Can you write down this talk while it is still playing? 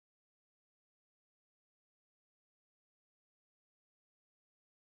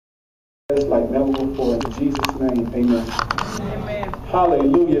like never before. In Jesus' name, amen. Amen.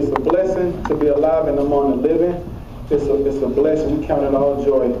 Hallelujah. It's a blessing to be alive and among the living. It's a blessing. We count it all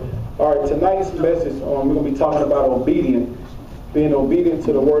joy. All right, tonight's message, we're going to be talking about obedience, being obedient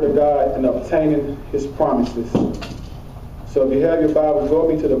to the Word of God and obtaining His promises. So if you have your Bibles, go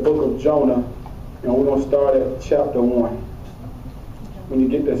with me to the book of Jonah, and we're going to start at chapter 1. When you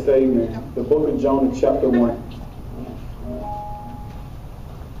get that statement, the book of Jonah, chapter 1.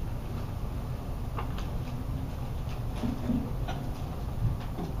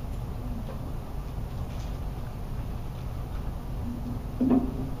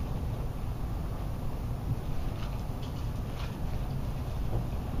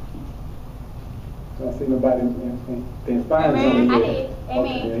 I see nobody can find Amen. Jonah I yet. did. Amen.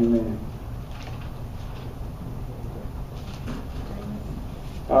 Okay, amen.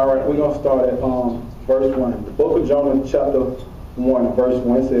 All right, we're going to start at verse 1. The book of Jonah, chapter 1, verse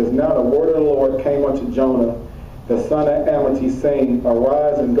 1. It says, Now the word of the Lord came unto Jonah, the son of Amittai, saying,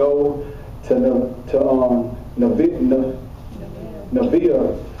 Arise and go to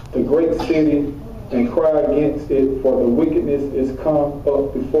Nineveh, the great city, and cry against it, for the wickedness is come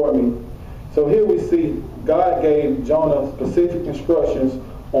up before me. So here we see God gave Jonah specific instructions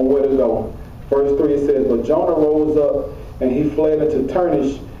on where to go. Verse 3, it says, But Jonah rose up, and he fled into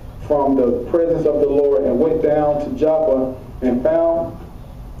Tarshish from the presence of the Lord, and went down to Joppa, and found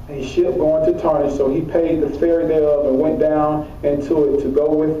a ship going to Tarshish. So he paid the fare thereof, and went down into it to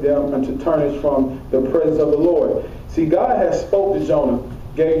go with them unto Tarshish from the presence of the Lord. See, God has spoke to Jonah,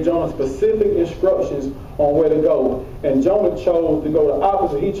 gave Jonah specific instructions on where to go. And Jonah chose to go the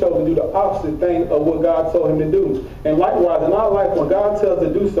opposite. He chose to do the opposite thing of what God told him to do. And likewise, in our life, when God tells us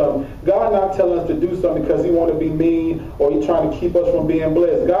to do something, God not telling us to do something because He want to be mean or He's trying to keep us from being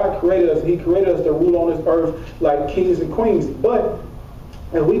blessed. God created us. He created us to rule on this earth like kings and queens. But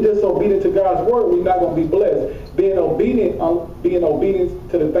if we disobedient to God's word, we're not going to be blessed. Being obedient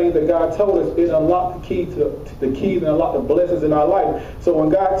to the things that God told us, it unlocks the keys and unlock the blessings in our life. So when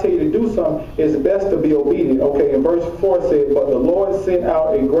God tells you to do something, it's best to be obedient. Okay, in verse 4 said, But the Lord sent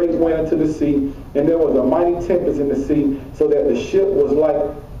out a great wind into the sea, and there was a mighty tempest in the sea, so that the ship was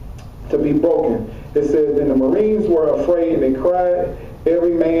like to be broken. It says, Then the marines were afraid, and they cried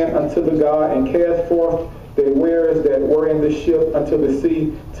every man unto the God, and cast forth the wares that were in the ship unto the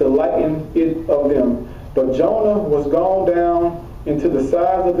sea, to lighten it of them. But Jonah was gone down into the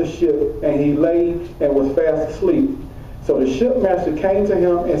sides of the ship, and he lay and was fast asleep. So the shipmaster came to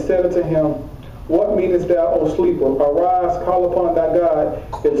him and said unto him, What meanest thou, O sleeper? Arise, call upon thy God,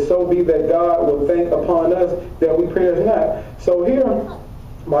 if so be that God will think upon us that we perish not. So here,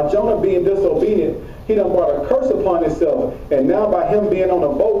 by Jonah being disobedient, he done brought a curse upon himself. And now by him being on the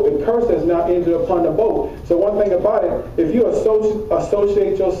boat, the curse has now entered upon the boat. So one thing about it, if you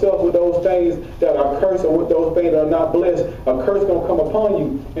associate yourself with those things that are cursed or with those things that are not blessed, a curse going to come upon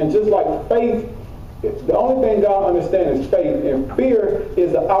you. And just like faith, the only thing God understands is faith. And fear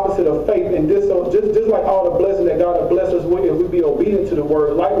is the opposite of faith. And just like all the blessings that God has blessed us with, if we be obedient to the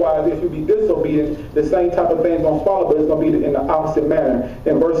word, likewise, if you be disobedient, the same type of thing is going to follow, but it's going to be in the opposite manner.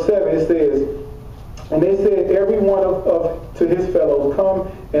 In verse 7, it says, And they said, Every one to his fellows, Come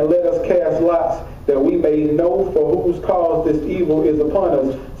and let us cast lots, that we may know for whose cause this evil is upon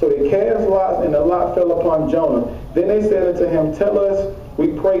us. So they cast lots, and the lot fell upon Jonah. Then they said unto him, Tell us, we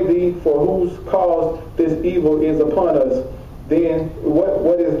pray thee, for whose cause this evil is upon us. Then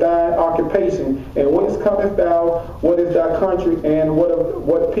what is thine occupation, and whence comest thou? What is thy country, and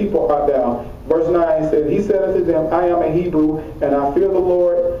what people art thou? Verse 9 says, He said unto them, I am a Hebrew, and I fear the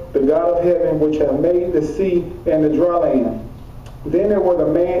Lord, the God of heaven, which hath made the sea and the dry land. Then there was a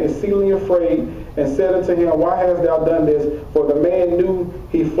man exceedingly afraid, and said unto him, Why hast thou done this? For the man knew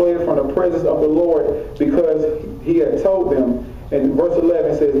he fled from the presence of the Lord, because he had told them. And verse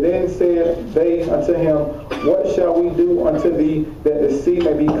 11 says, Then said they unto him, What shall we do unto thee, that the sea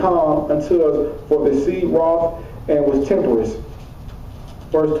may be calm unto us? For the sea wroth and was tempestuous.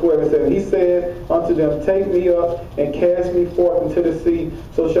 Verse 12 it says, He said unto them, Take me up and cast me forth into the sea,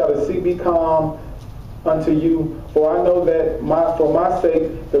 so shall the sea be calm unto you. For I know that for my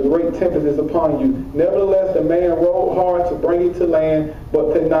sake the great tempest is upon you. Nevertheless the man rowed hard to bring it to land,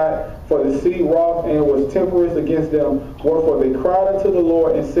 but could not, for the sea wroth and was tempestuous against them. Wherefore they cried unto the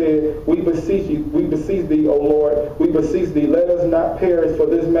Lord and said, We beseech thee, O Lord, we beseech thee, let us not perish for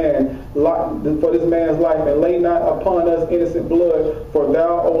this man's life, and lay not upon us innocent blood. For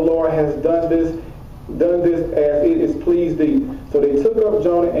thou, O Lord, hast done this as it is pleased thee. So they took up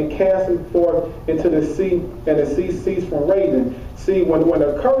Jonah and cast him forth into the sea, and the sea ceased from raging. See, when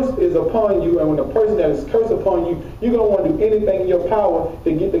a curse is upon you, and when the person that is cursed upon you, you're going to want to do anything in your power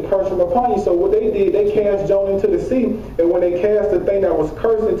to get the curse from upon you. So what they did, they cast Jonah into the sea, and when they cast the thing that was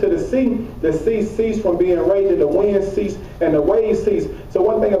cursed into the sea ceased from being raging, the wind ceased, and the waves ceased. So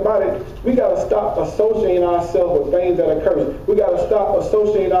one thing about it, we got to stop associating ourselves with things that are cursed. We got to stop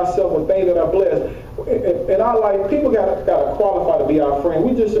associating ourselves with things that are blessed. In our life, people got to qualify to be our friend.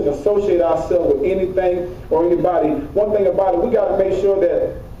 We just shouldn't associate ourselves with anything or anybody. One thing about it, we got to make sure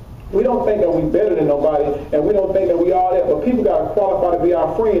that we don't think that we're better than nobody, and we don't think that we all that, but people got to qualify to be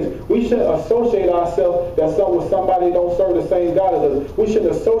our friends. We shouldn't associate ourselves with somebody that don't serve the same God as us. We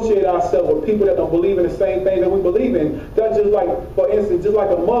shouldn't associate ourselves with people that don't believe in the same thing that we believe in. That's just like, for instance, just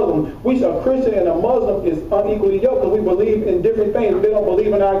like a Muslim. A Christian and a Muslim is unequally yoked because we believe in different things. They don't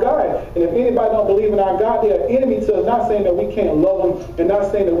believe in our God. And if anybody don't believe in our God, they're an enemy to us. Not saying that we can't love them, and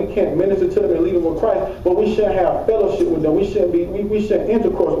not saying that we can't minister to them and lead them with Christ, but we shouldn't have fellowship with them. We shouldn't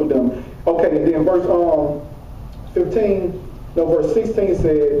intercourse with them. Okay, and then verse 16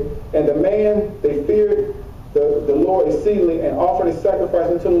 said, and the man, they feared the Lord exceedingly and offered a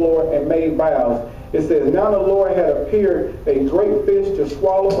sacrifice unto the Lord and made vows. It says, now the Lord had appeared a great fish to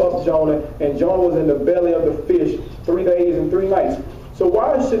swallow up Jonah, and Jonah was in the belly of the fish 3 days and 3 nights. So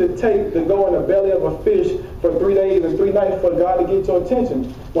why should it take to go in the belly of a fish for 3 days and 3 nights for God to get your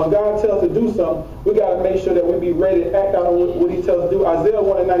attention? When God tells us to do something, we got to make sure that we be ready to act out on what he tells us to do. Isaiah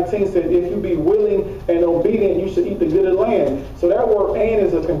 1:19 says, if you be willing and obedient, you should eat the good of the land. So that word and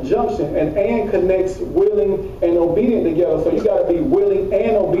is a conjunction, and connects willing and obedient together. So you got to be willing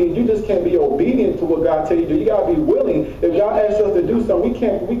and obedient. You just can't be obedient to what God tells you to do. You got to be willing. If God asks us to do something, we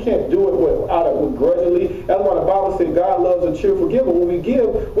can't do it with grudgingly. That's why the Bible says God loves a cheerful giver. When we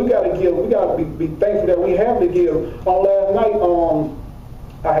give, we got to give. We got to be thankful that we have to give. On last night,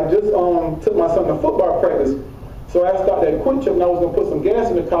 I had just took my son to football practice. So I started that quick trip, and I was going to put some gas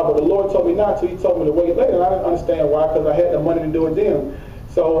in the car, but the Lord told me not to. He told me to wait later, and I didn't understand why, because I had the money to do it then.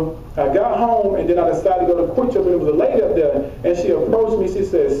 So I got home, and then I decided to go to quick trip, and there was a lady up there, and she approached me. She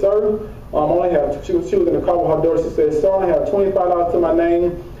said, sir, she was in the car with her daughter. She said, sir, I have $25 to my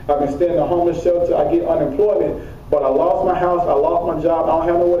name. I've been staying in a homeless shelter. I get unemployment, but I lost my house. I lost my job. I don't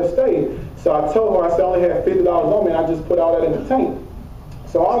have nowhere to stay. So I told her, I said, I only had $50 on me, and I just put all that in the tank.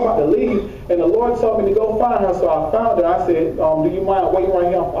 So I was about to leave, and the Lord told me to go find her. So I found her. I said, do you mind waiting right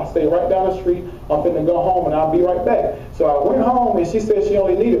here? I stay right down the street. I'm finna go home, and I'll be right back. So I went home, and she said she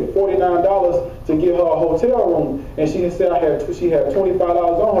only needed $49 to get her a hotel room. And she said she had $25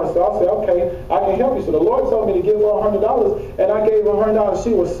 on her. So I said, okay, I can help you. So the Lord told me to give her $100, and I gave her $100.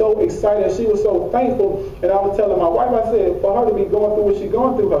 She was so excited. She was so thankful. And I was telling my wife, I said, for her to be going through what she's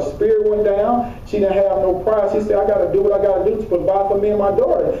going through, her spirit went down. She didn't have no pride. She said, I got to do what I got to do to provide for me and my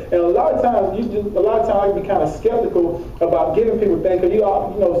daughter. And a lot of times I can be kind of skeptical about giving people things, because you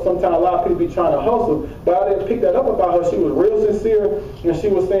know, sometimes a lot of people be trying to hustle. But I didn't pick that up about her. She was real sincere, and she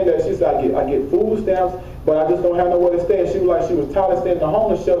was saying that she said, I get food stamps, but I just don't have nowhere to stay. And she was tired of staying in the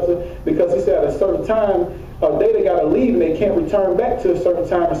homeless shelter, because she said at a certain time of day they got to leave and they can't return back to a certain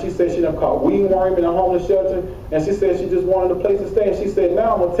time. And she said she done caught weedworm in a homeless shelter, and she said she just wanted a place to stay. And she said,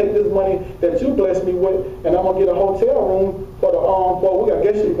 now I'm gonna take this money that you blessed me with, and I'm gonna get a hotel room for I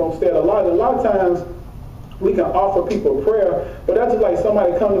guess she's gonna stay at a lot. A lot of times we can offer people prayer, but that's just like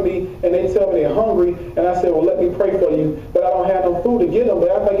somebody come to me and they tell me they're hungry, and I say, well, let me pray for you, but I don't have no food to give them. But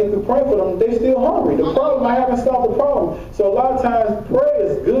after I get through praying for them, they still hungry. The problem, I haven't solved the problem. So a lot of times prayer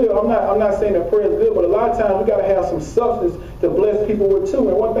is good. I'm not saying that prayer is good, but a lot of times we got to have some substance to bless people with too.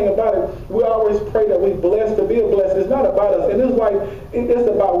 And one thing about it, we always pray that we blessed to be a blessing. It's not about us. And it's like, it's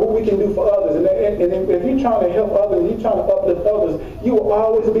about what we can do for others. And if you're trying to help others, you're trying to uplift others, you will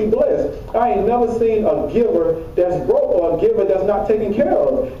always be blessed. I ain't never seen a giver that's broke or a giver that's not taken care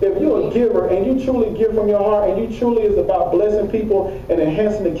of. If you're a giver and you truly give from your heart, and you truly is about blessing people and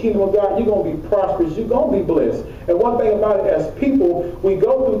enhancing the kingdom of God, you're going to be prosperous. You're going to be blessed. And one thing about it, as people, we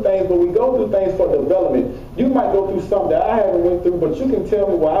go through things, but we go through things for development. You might go through something that I haven't went through, but you can tell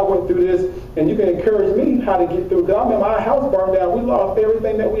me why I went through this, and you can encourage me how to get through. Because I remember our house burned down. We lost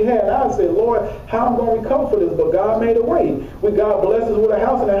everything that we had. And I said, Lord, how am I going to recover for this? But God made a way. God blessed us with a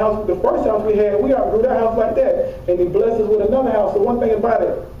house, and the first house we had, we outgrew that house like that. And he blessed us with another house. So one thing about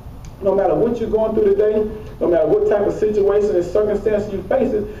it, No matter what you're going through today, no matter what type of situation and circumstances you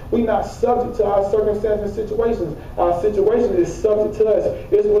face, we're not subject to our circumstances and situations. Our situation is subject to us.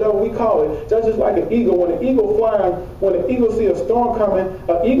 It's whatever we call it. Just like an eagle. When an eagle flying, when an eagle see a storm coming,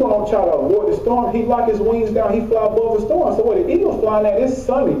 an eagle don't try to avoid the storm. He lock his wings down. He fly above the storm. So when the eagle's flying at, it's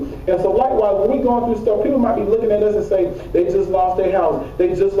sunny. And so likewise, when we going through stuff, people might be looking at us and say, they just lost their house. They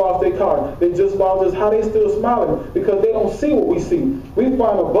just lost their car. They just lost this. How they still smiling? Because they don't see what we see. We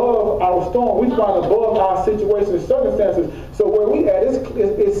find above our storm. We find above our situation and circumstances. So where we at,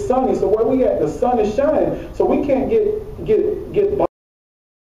 it's sunny. So where we at, the sun is shining. So we can't get